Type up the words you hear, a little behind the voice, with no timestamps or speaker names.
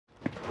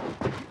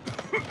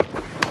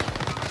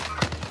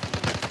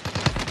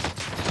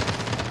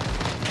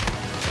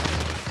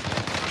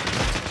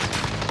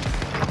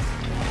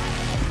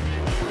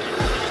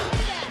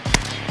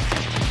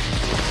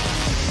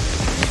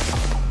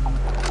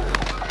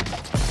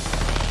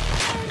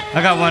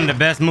I got one of the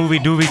best movie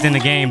doobies in the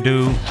game,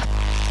 dude.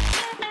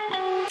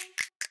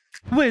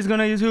 What's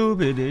gonna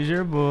YouTube? It is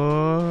your boy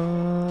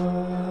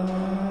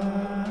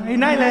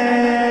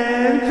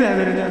Nightlennn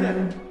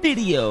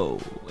video.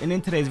 And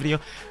in today's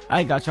video,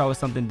 I got y'all with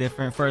something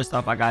different. First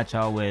off, I got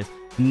y'all with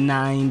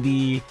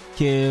 90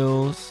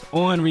 kills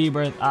on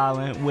Rebirth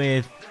Island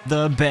with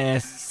the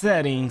best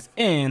settings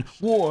in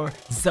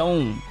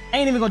Warzone. I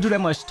ain't even gonna do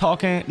that much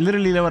talking.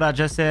 Literally what I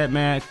just said,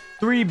 man.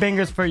 3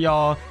 bangers for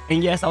y'all.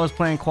 And yes, I was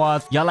playing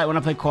quads. Y'all like when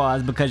I play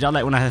quads because y'all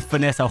like when I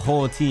finesse a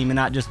whole team and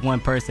not just one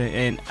person,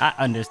 and I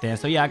understand.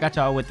 So yeah, I got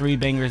y'all with 3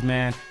 bangers,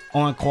 man,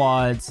 on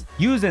quads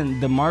using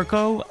the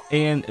Marco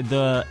and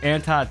the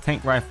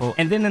anti-tank rifle.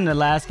 And then in the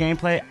last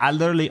gameplay, I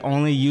literally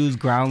only used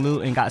ground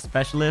loot and got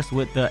specialists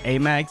with the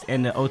AMAX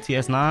and the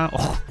OTS-9.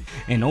 Oh,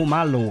 and oh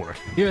my lord,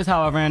 here's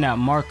how I ran that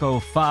Marco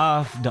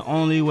 5 the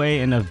only way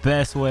and the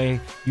best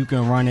way you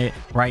can run it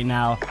right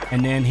now.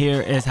 And then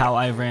here is how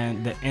I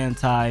ran the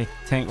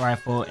anti-tank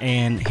rifle,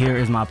 and here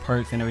is my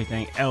perks and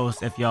everything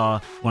else if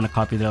y'all want to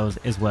copy those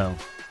as well.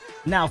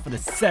 Now for the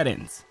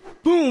settings.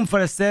 Boom, for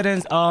the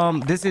settings,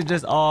 this is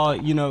just all,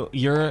 you know,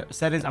 your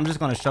settings. I'm just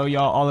gonna show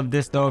y'all all of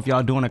this though if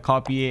y'all do want to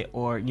copy it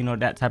or, you know,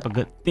 that type of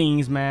good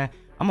things, man.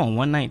 I'm on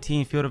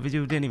 119 field of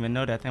view. Didn't even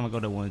know that. I think I'm gonna go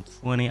to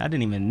 120. I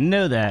didn't even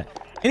know that.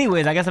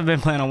 Anyways, I guess I've been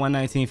playing on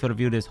 119 field of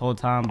view this whole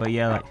time, but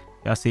yeah, like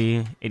y'all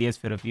see, ADS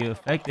field of view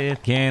effective.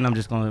 Again, I'm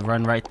just gonna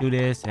run right through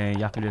this and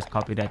y'all can just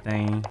copy that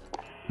thing.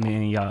 I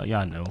mean,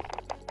 y'all know.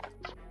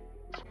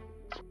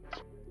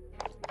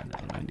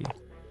 90.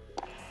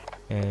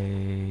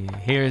 Okay,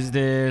 here's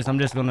this. I'm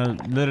just gonna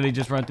literally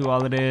just run through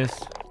all of this.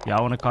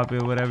 Y'all want to copy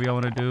it, whatever y'all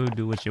want to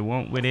do what you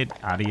want with it.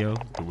 Audio,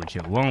 do what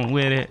you want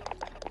with it.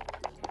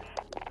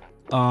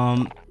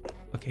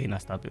 Okay, now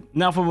stop it.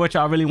 Now for what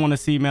y'all really want to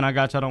see, man, I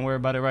got y'all. Don't worry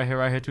about it. Right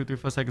here 2 3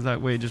 4 seconds.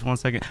 Like, wait just 1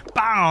 second.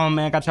 Bam,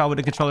 man, got y'all with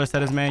the controller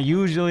settings, man.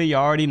 Usually you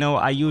already know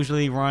I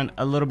usually run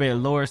a little bit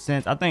lower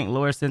sense. I think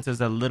lower sense is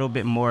a little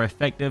bit more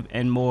effective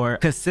and more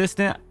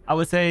consistent. I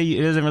would say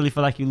it doesn't really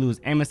feel like you lose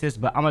aim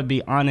assist, but I'm gonna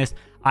be honest,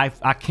 I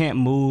can't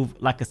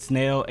move like a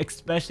snail,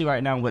 especially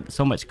right now with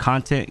so much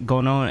content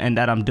going on and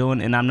that I'm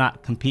doing, and I'm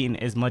not competing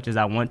as much as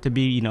I want to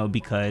be, you know,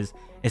 because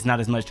it's not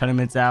as much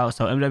tournaments out.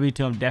 So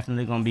MW2, I'm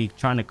definitely gonna be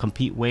trying to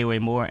compete way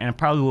more, and I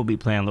probably will be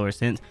playing lower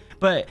sense.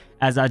 But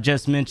as I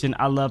just mentioned,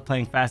 I love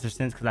playing faster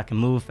sense because I can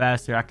move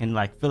faster. I can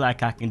like feel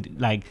like I can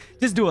like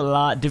just do a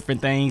lot of different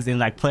things and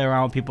like play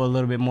around with people a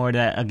little bit more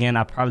that again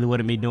I probably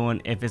wouldn't be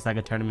doing if it's like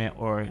a tournament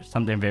or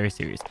something very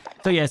serious.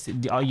 So yes,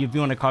 if you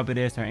want to copy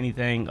this or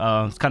anything,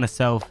 it's kind of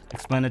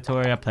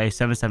self-explanatory. I play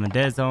 7-7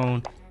 dead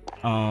zone,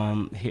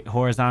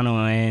 horizontal,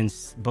 and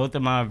both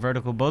of my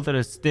vertical, both of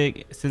the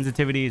stick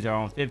sensitivities are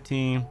on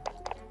 15.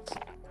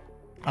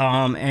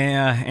 And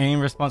aim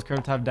response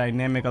curve type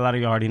dynamic. A lot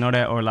of y'all already know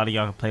that, or a lot of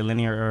y'all can play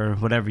linear or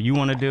whatever you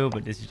want to do,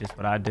 but this is just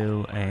what I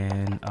do.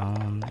 And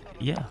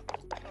yeah,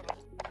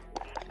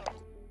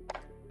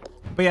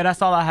 but yeah,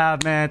 that's all I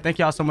have, man. Thank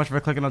y'all so much for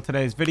clicking on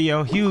today's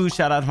video. Huge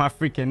shout out to my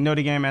freaking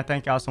Noti Gang, man.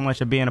 Thank y'all so much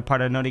for being a part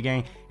of the Noti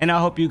Gang, and I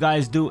hope you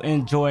guys do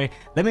enjoy.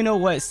 Let me know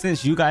what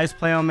sense you guys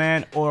play on,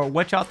 man, or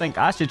what y'all think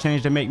I should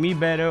change to make me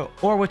better,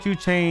 or what you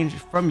changed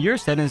from your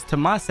settings to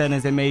my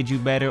settings that made you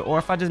better, or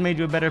if I just made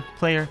you a better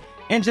player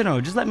in general.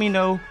 Just let me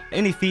know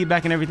any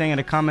feedback and everything in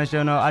the comments.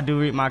 You know, I do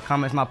read my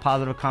comments, my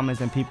positive comments,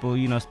 and people,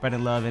 you know,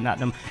 spreading love and not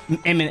them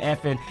M and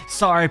F and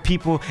sorry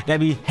people that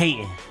be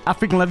hating. I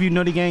freaking love you,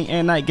 Noti Gang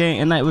and Night Gang,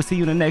 and Night. We'll see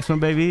you in the next one,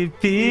 baby.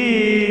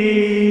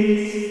 Peace.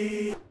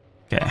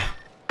 Okay.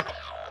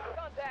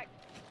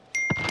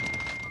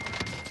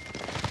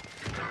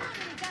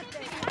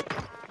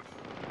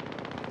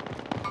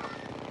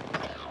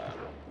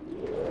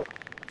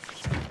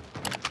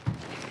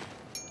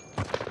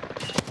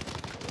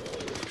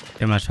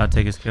 Get my shot,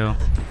 take his kill.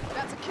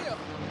 That's a kill.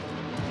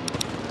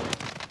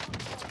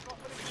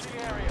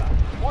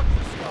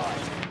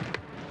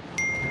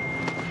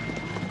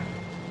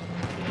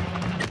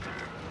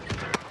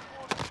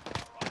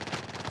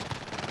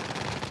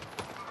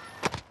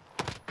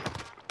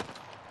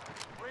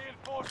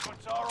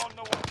 Reinforcements are on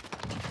the way.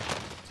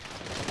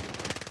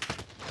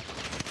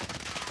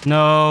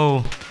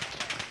 No.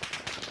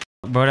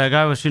 Bro, that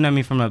guy was shooting at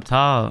me from up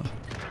top.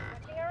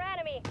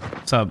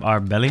 What's up, our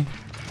belly?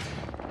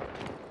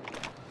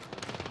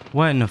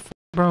 What in the f,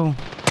 bro?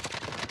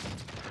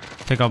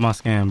 Take off my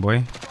scan,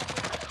 boy.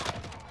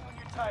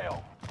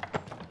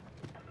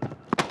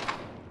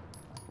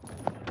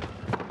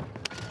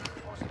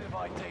 Positive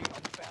ID on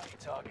the bounty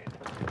target.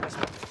 Let's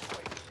move this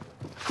way.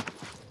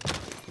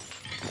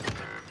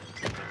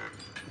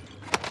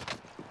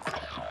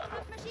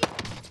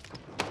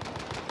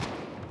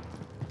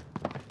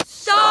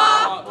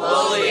 Stop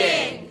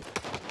bullying!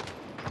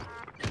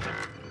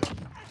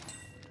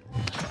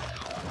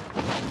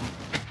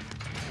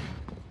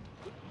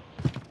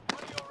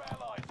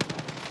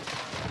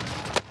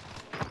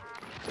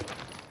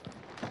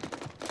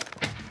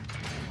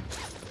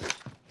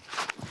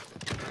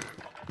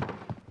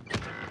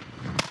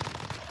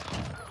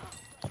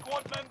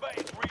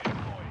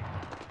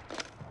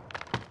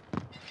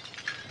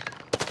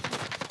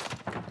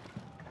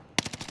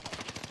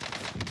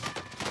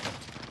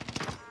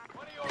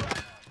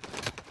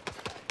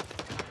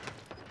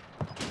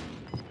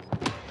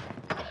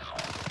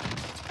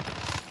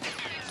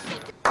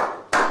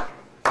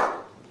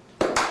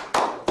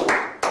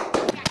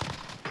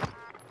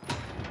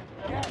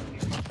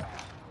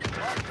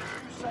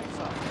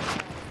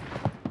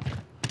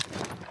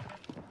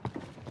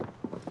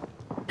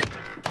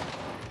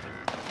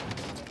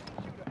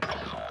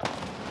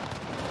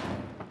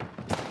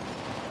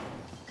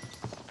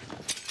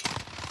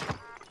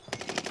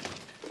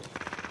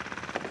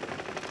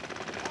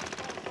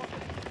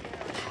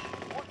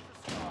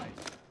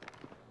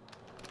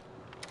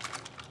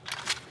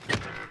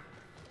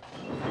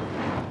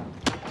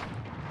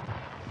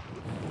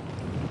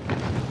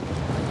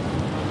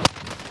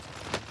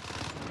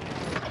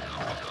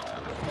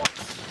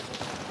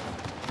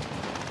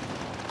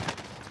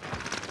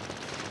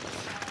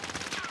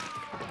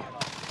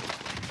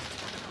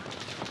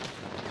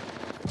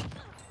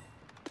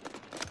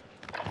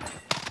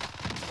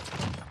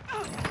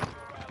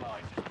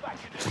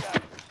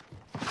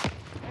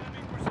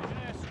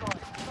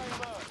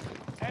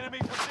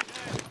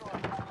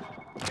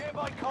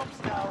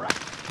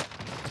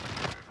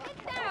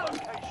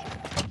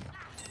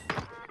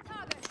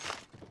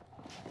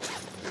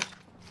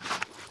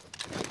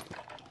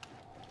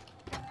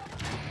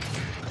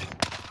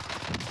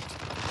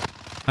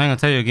 I ain't gonna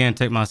tell you again,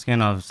 take my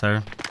skin off,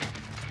 sir.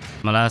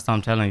 My last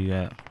time telling you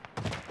that.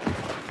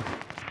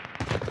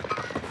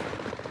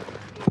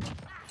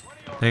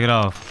 Take it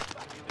off.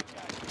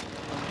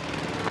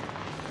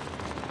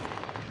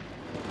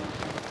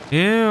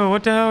 Ew,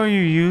 what the hell are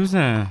you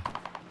using?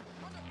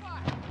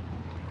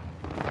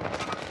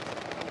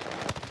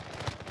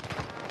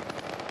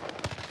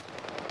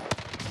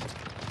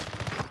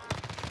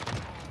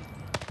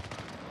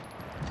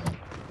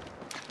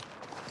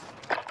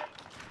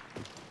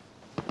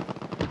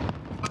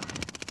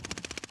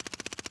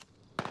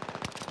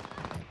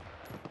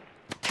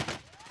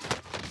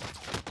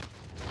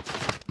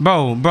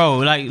 Bro,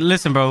 like,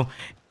 listen, bro.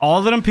 All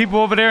of them people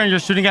over there and you're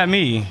shooting at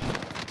me.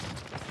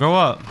 Grow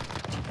up.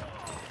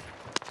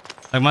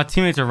 Like, my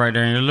teammates are right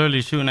there and you're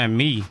literally shooting at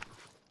me.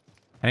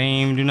 I didn't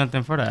even do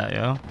nothing for that,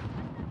 yo.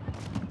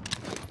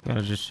 You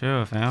gotta just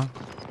chill, fam.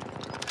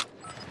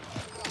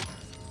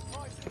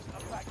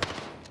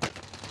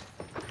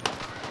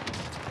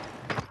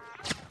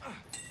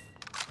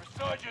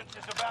 Resurgence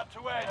is about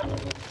to end.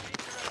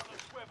 Keep your head on the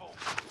swivel.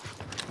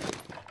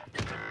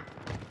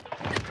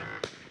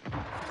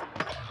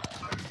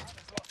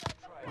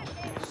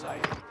 You're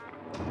safe.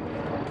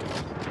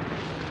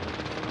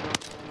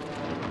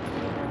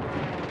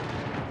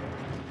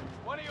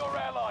 One of your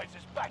allies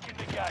is back in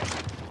the game.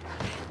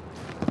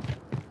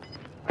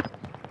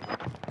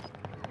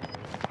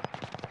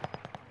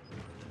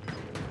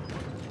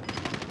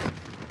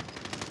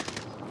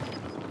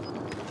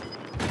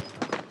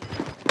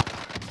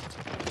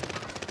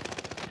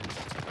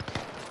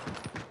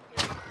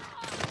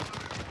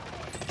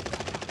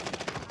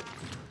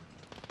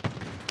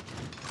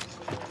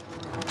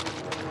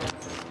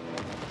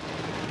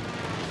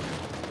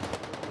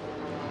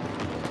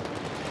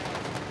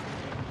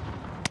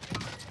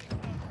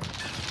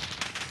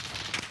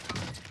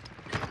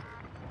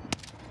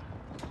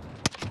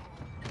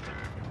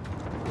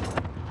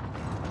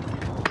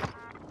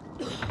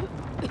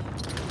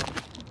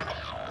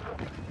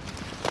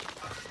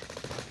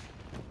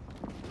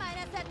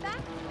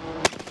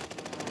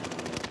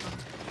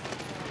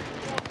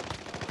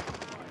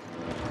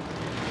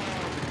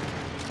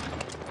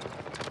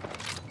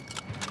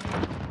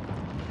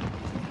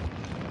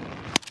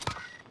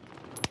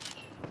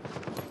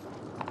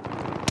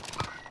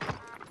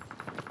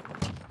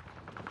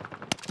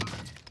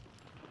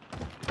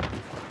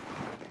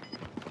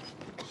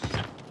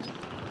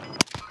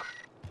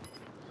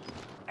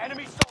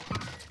 Enemy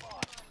soldiers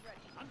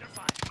under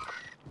fire.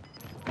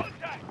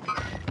 Contact.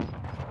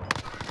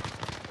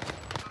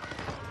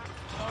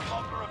 No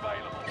longer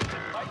available.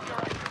 Make your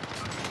exit.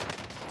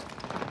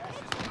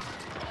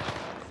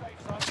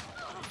 Safe zone.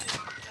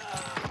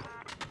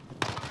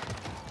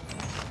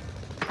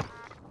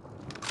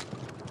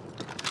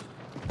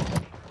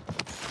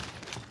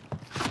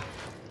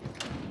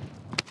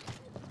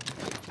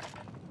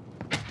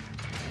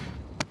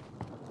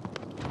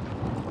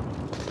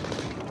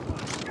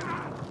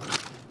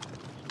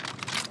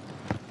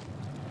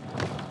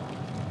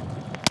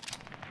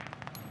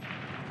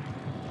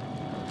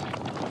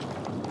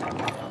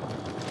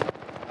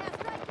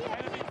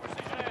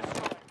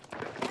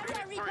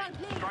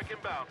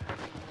 Inbound.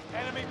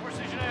 Enemy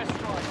precision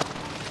airstrike.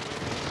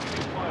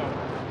 Fire.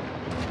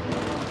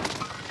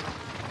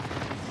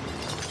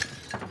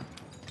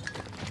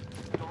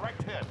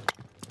 Direct hit.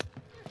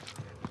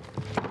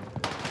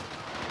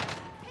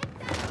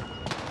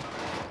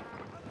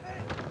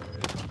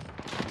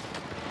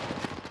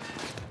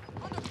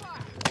 Under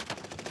fire.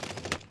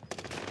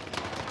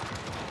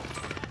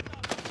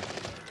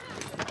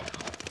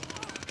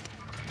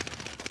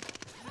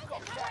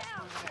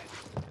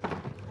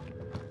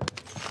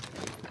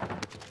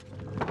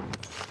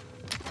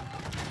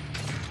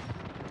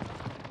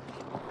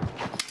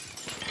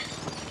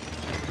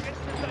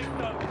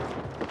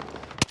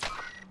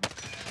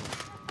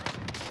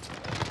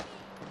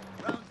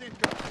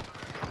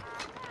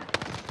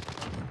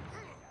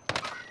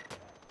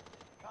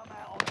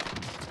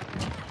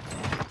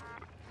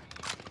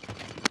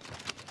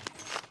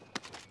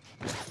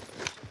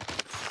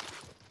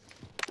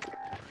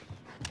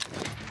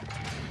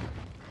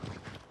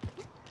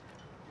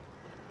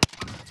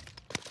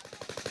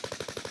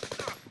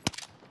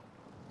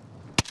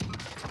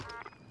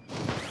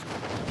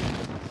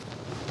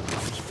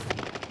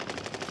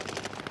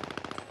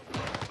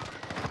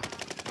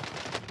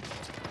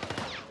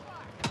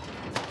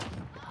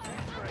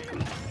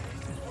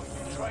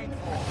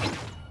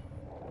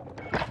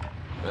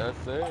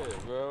 That's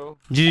it, bro.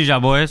 GG, y'all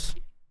boys.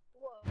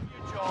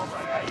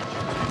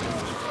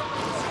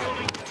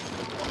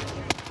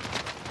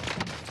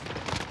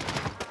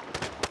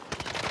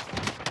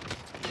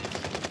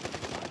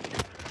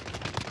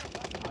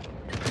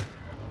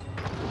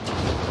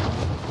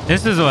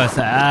 This is what's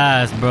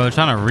ass, bro.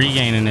 Trying to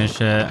regain in this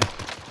shit.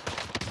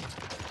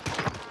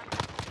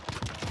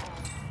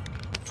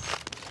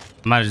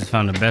 Might have just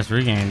found the best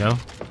regain though.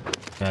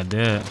 Yeah, I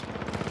did.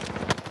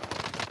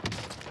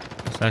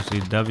 It's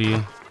actually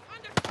W.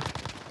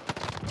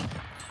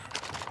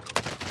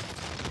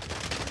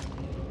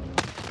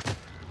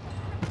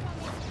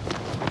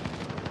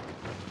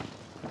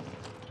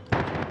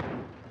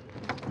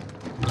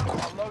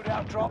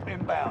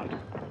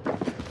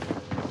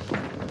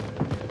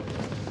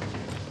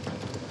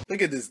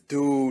 Look at this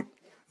dude.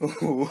 Wait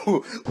till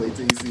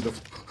you see the.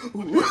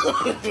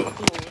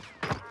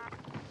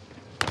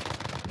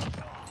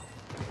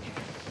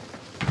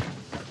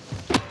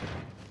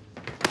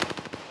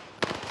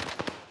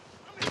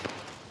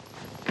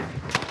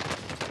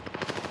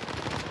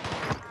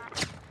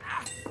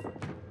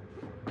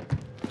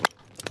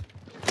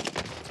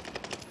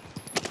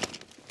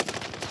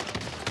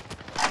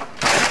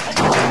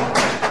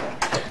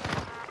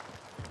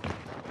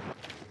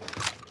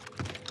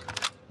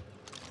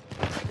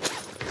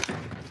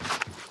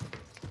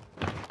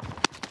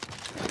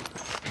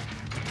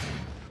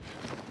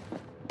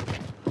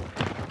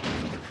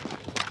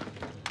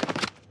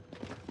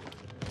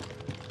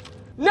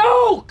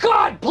 No!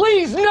 God,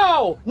 please,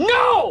 no!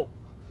 No!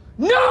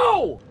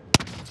 No!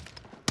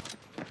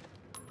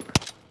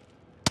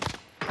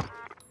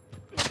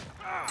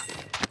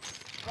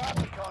 Grab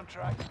the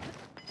contract.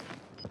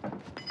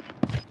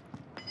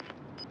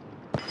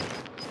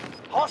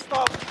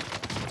 Hostile!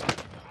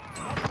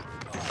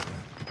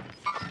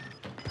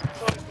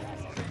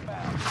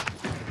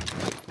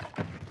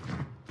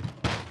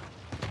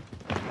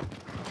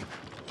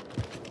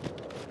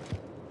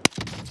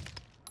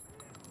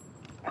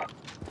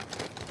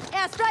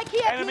 Airstrike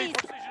here, Enemy please.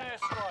 precision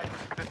airstrike.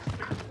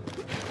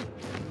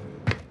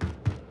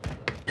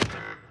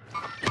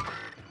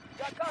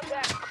 Got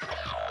contact.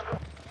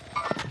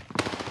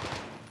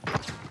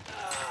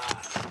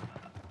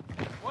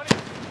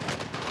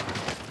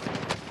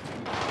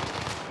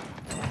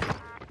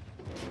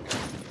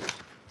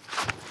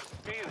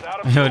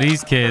 Yo,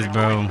 these kids,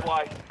 bro.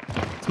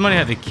 Somebody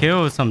had to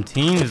kill some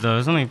teams, though.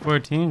 There's only 4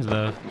 teams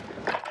left.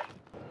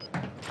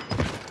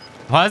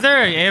 Why is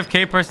there an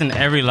AFK person in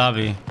every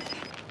lobby?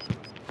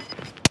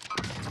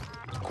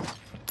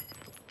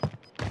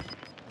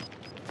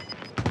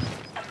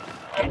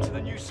 Get to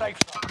the new safe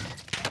zone.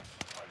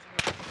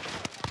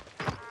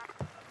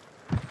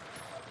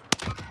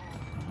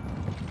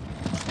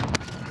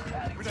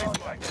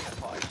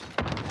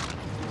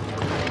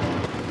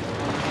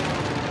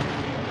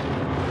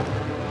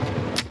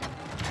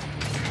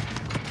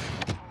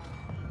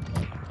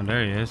 Oh,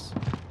 there he is.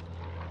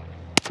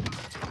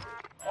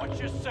 Watch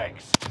your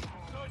six.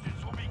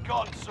 Surgeons will be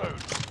gone soon.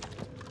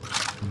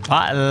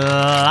 Bot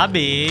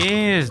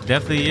lobby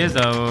definitely is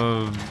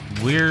a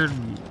weird.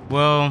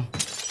 Well,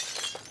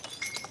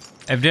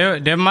 if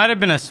there might have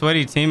been a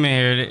sweaty team in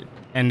here,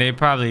 and they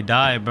probably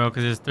died, bro,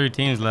 because there's 3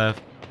 teams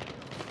left.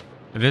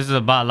 If this is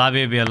a bot lobby,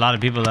 it'd be a lot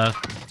of people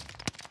left.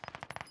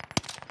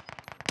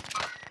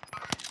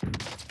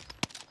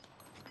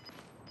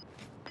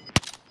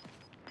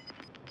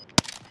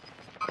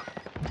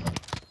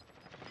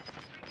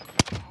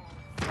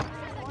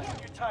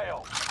 Your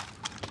tail.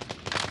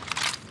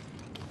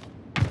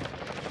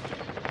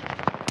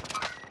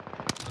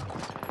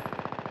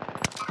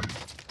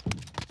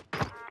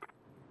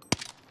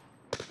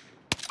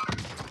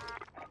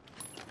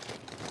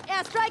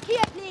 Airstrike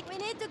here, please. We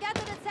need to get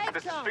to the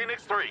safe zone.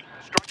 Phoenix 3.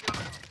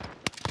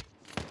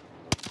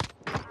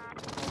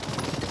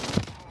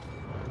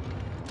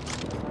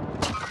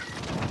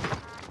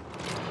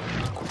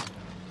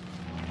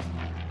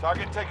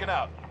 Target taken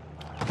out.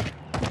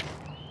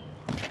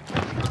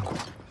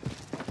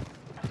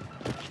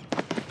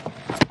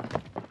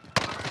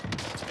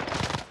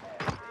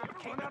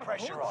 Keep the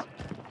pressure on.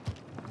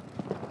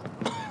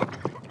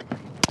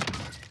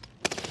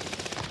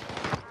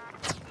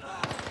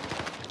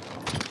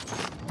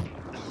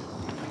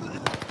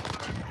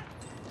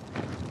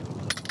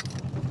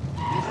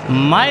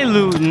 My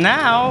loot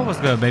now. What's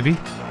good, baby?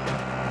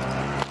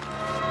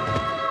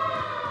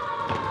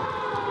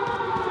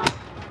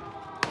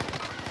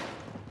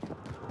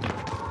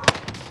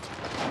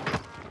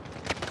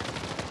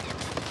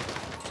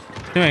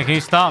 Dude, can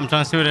you stop? I'm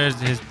trying to see where there's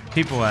his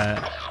people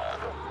at.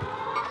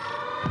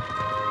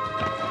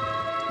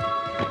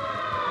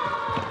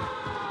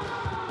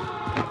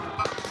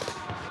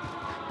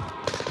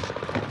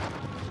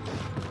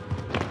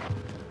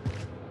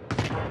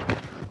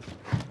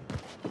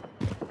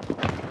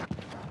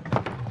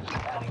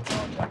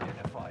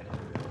 Identified.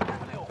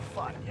 Have a little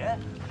fun, yeah?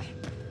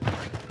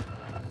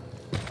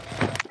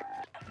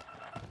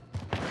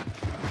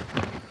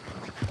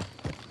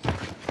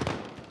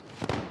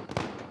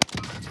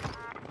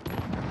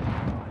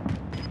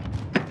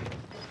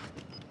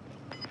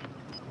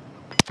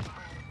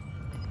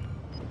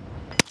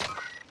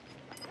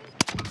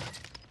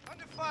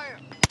 Under fire.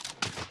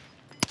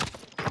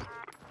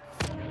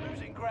 You're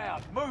losing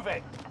ground. Move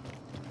it.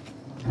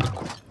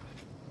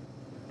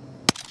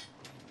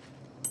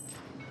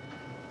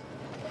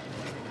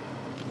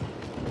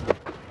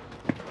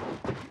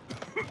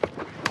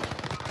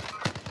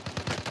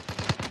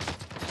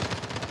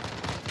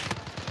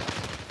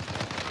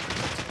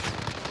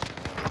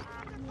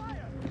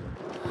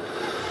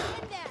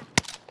 In there.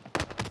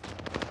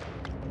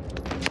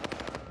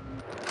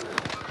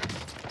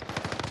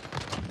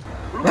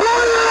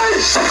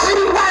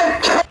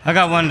 I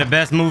got one of the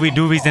best movie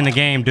doobies in the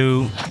game,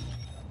 dude.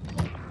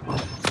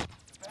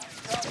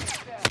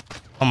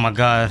 Oh my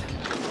god.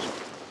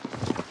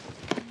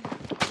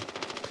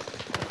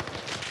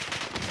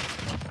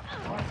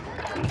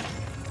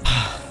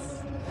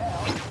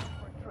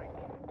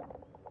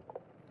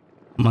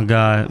 Oh my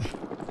god.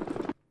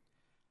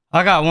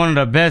 I got one of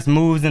the best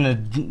moves in the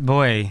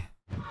boy.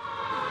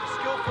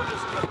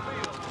 Skillfulness to the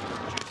field.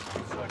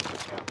 Reduces search and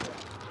capture.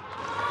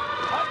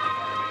 Hunt the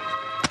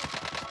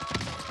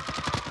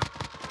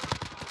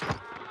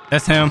enemy.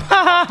 That's him.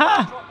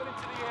 Dropping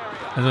into the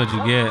area. That's what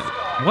you get.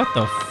 What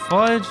the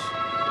fudge?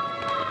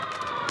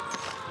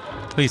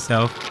 Please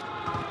self.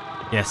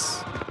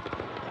 Yes.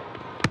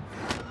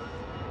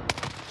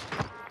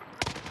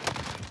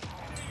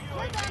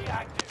 UAV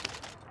active.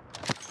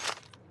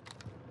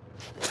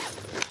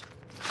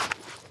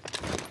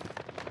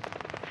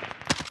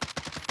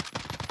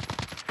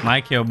 My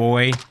kill,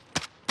 boy.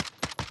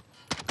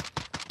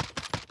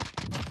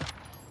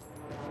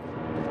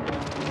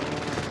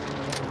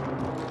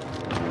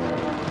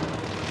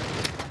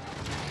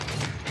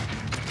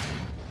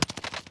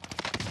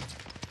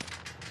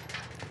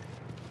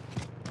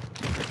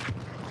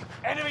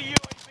 Enemy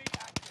UAV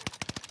active.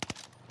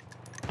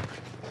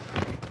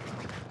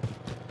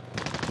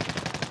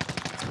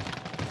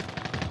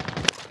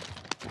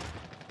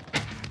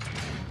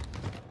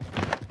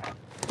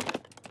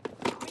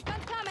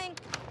 Recon coming.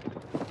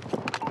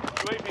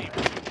 UAV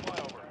pushing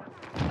flyover.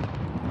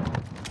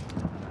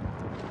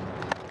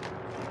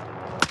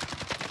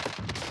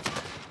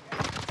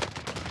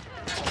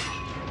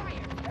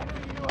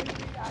 Enemy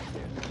UAV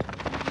active.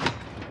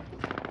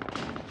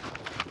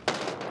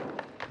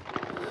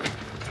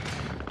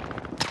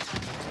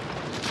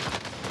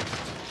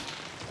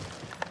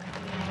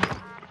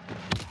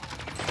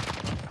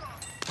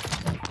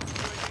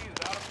 UAV is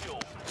out of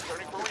fuel.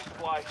 Turning for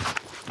resupply.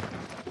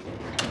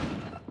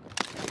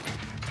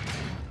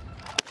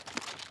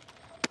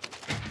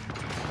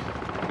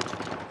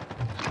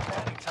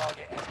 Bounty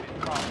target has been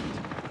marked.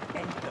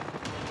 End them.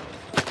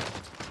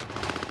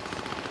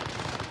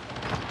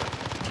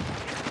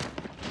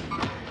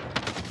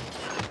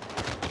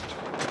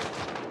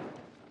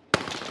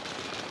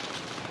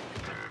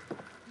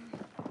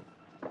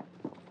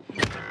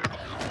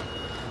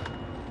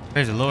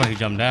 Praise the Lord, he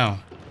jumped down.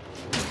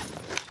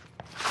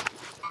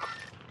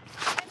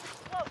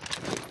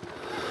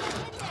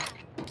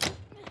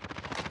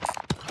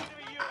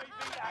 Enemy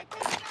UAV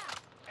active.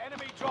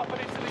 Enemy dropping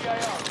into the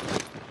AO.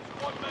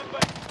 Squad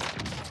member.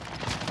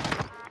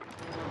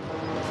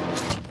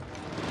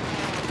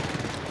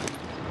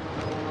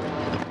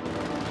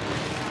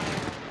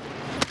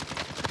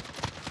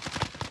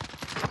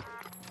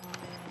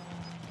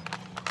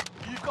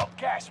 You've got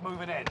gas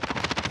moving in.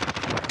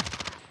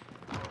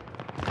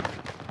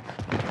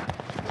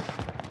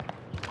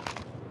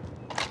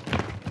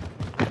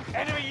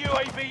 Enemy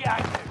UAV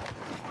active.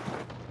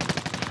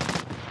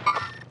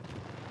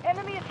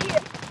 Enemy is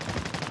here.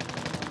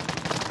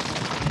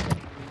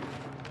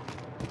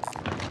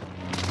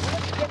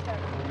 Let's get there.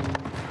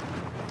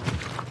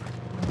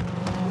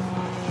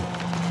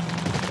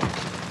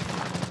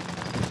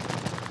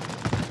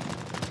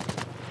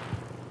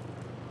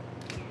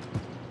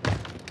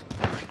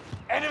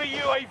 Enemy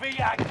UAV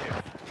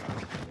active.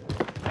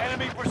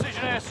 Enemy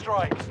precision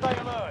airstrike. Stay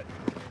alert.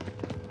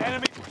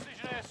 Enemy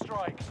precision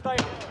airstrike. Stay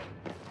alert.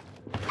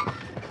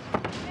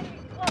 Enemy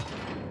close.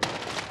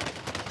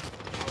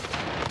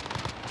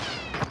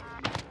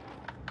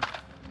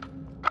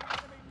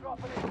 Enemy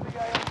dropping into the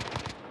AO.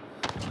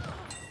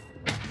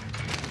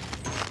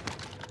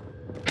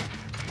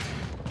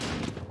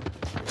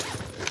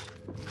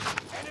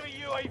 Enemy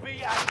UAV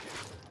active.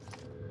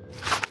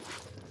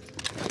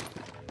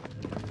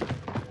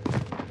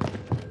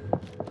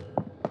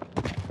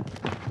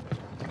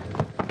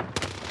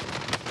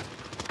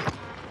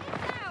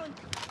 Down.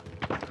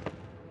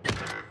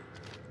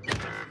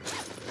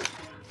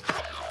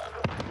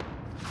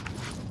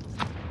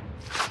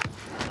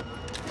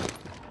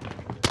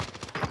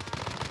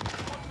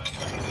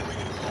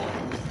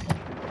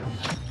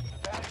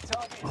 Bounty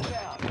target is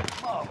down.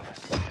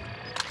 Marvelous.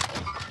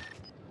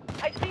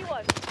 I see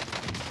one.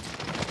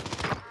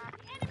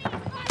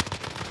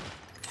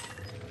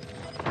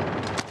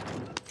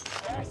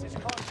 Gas is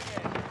closing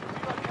in.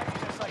 Relocating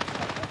the safe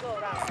zone. Go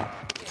around.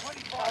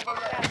 25 on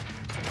that.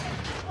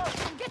 Close.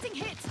 I'm getting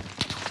hit.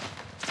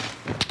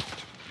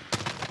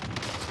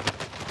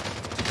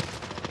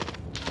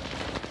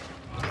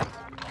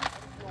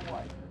 Your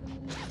way.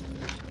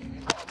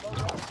 Got a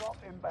loadout drop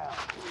inbound.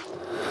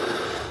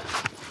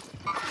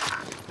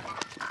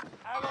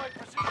 Allied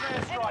precision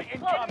airstrike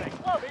incoming.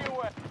 close. Be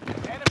aware.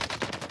 Enemy.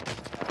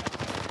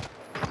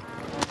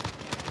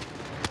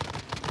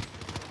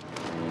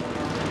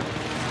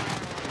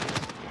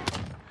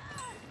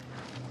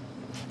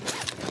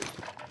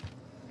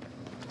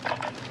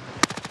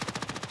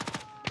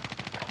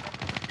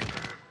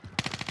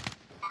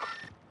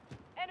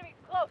 Enemy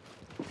close.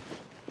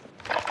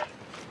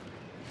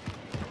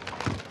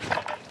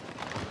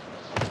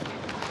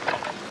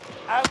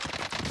 Out.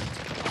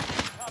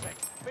 Coming.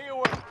 Be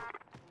aware.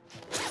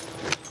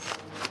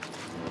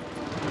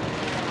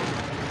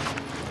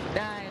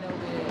 Dying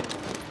over here.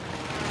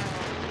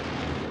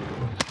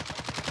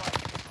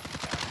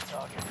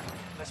 Target.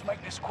 Let's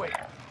make this quick.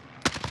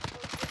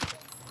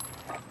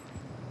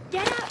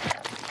 Get up.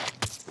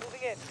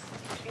 Moving in.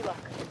 Good luck.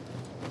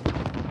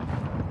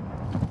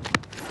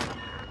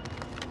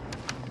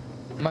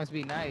 must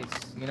be nice.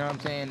 You know what I'm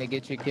saying? To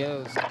get your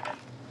kills.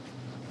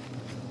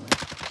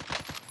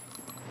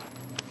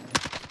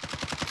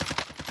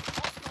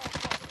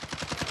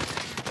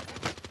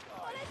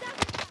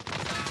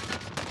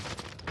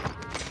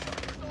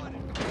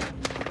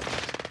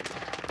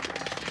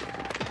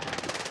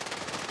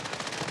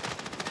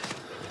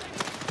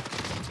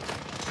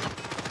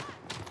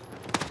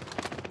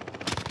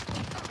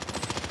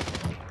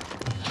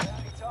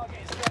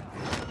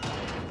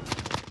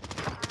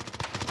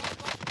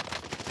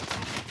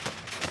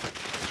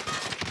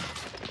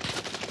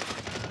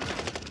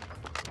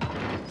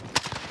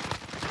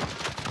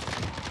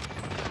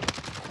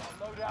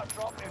 Loadout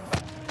drop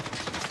inbound.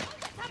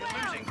 You're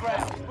losing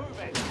ground. Move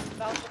it.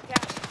 Found some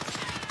cash.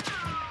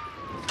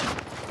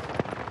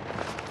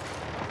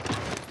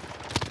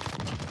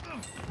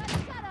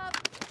 Shut up.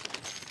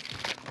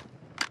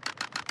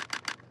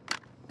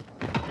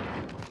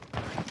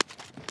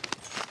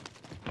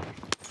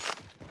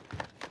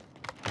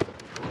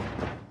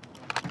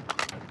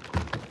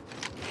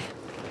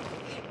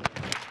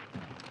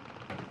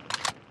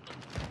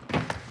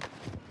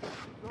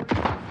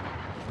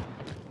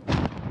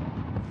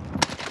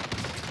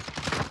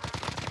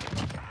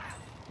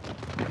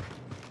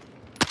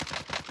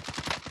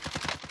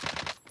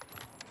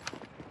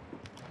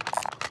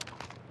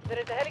 There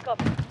is a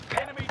helicopter.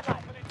 Enemy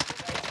dropping into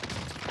the air.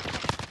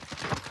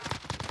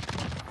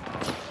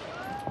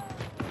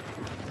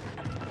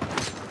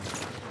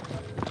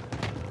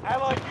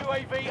 Allied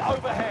UAV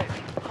overhead.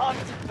 Hunt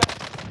them.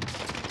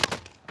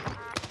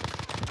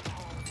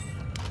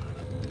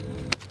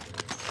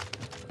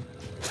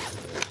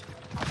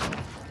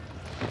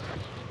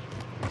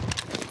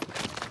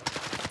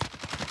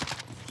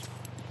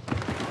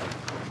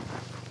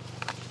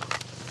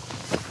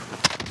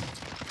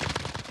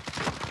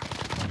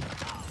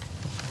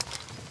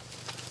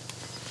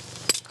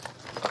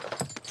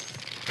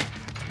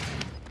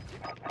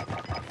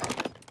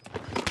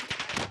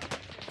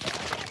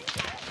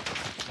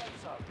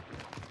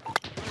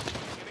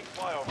 Giving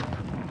flyover.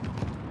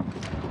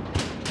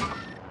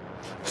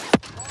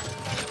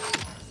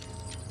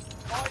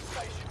 Fire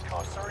station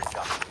costs are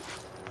incoming.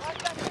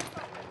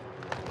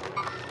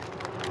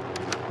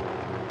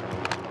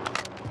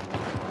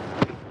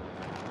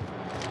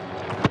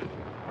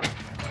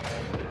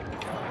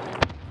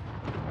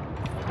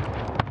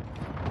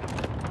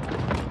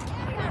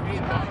 UAV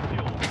inbound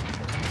fuel.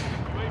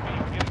 UAV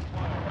getting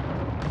flyover.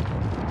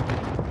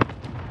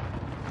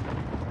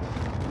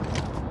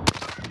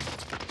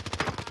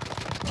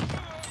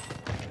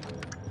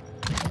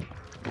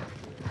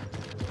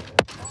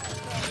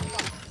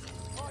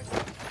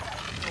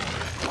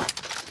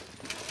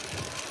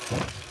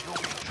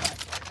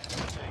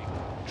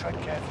 Tread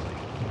carefully.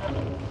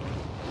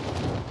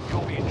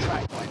 You're being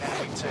tracked by an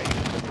enemy team.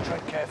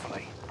 Tread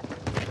carefully.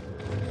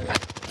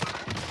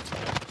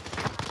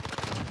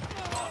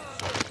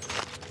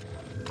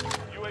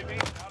 UAV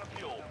out of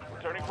fuel.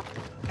 Returning for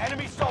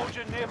enemy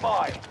soldier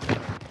nearby.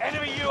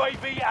 Enemy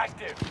UAV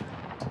active.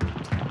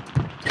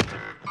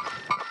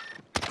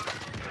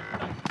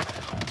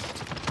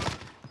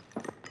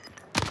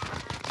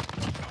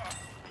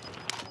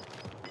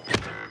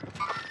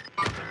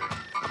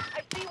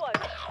 I see one.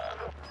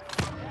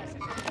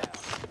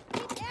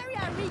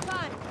 Area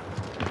recon.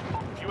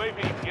 UAV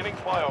beginning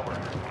flyover.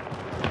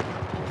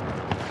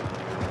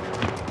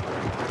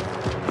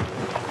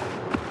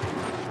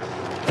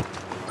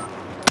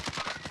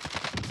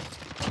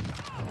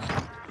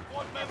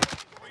 Squad member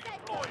is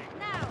redeploying.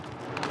 Now.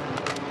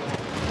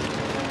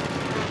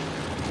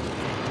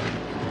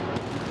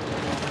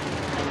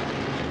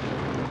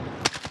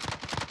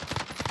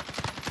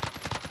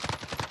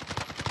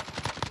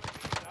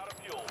 Out of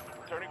fuel.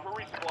 Returning for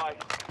resupply.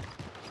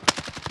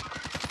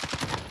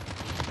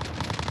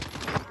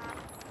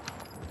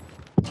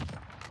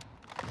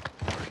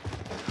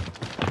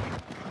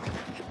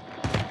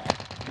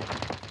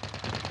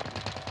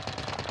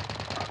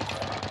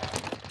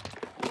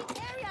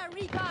 Area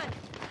recon.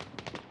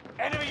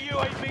 Enemy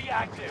UAV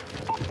active.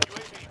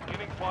 UAV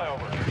beginning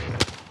flyover.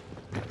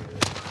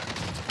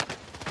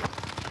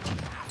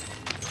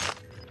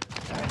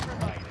 Ten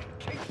remaining.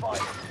 Keep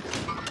fighting.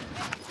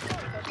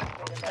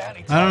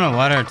 Bounty I don't know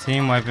why they're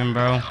team wiping,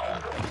 bro.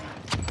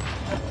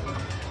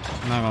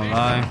 I'm not gonna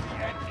lie.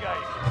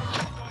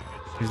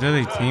 Engage. He's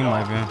really team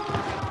wiping.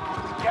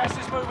 Gas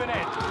is moving in.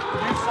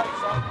 You say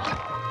so.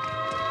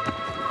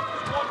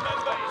 Squad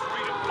member is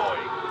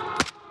redeploying.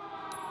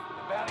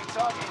 The bounty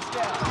target is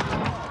down.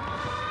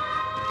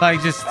 Like,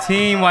 just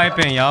team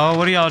wiping, y'all.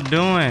 What are y'all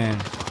doing?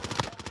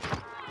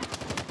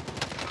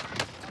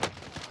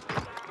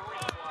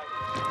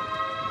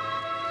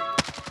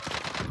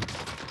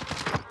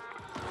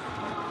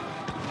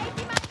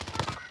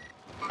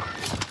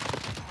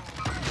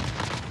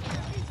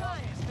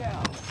 Is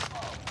down.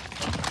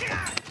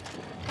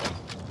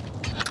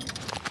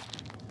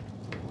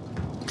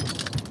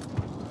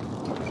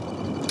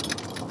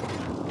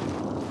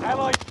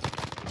 Allied.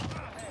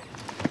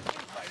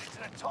 Made it to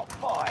the top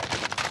 5.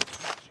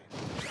 Smashing.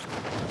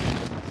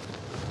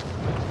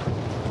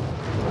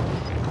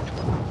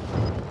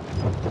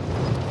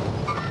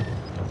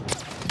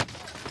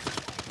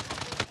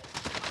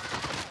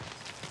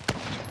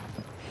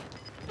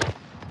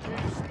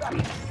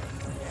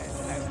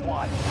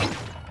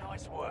 alive.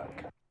 Nice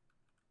work.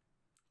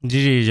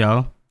 GG,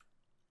 Joe.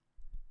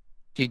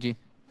 GG.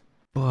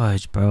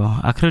 Boys, bro.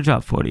 I could have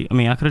dropped 40. I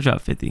mean, I could have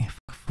dropped 50.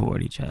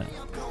 40, chat.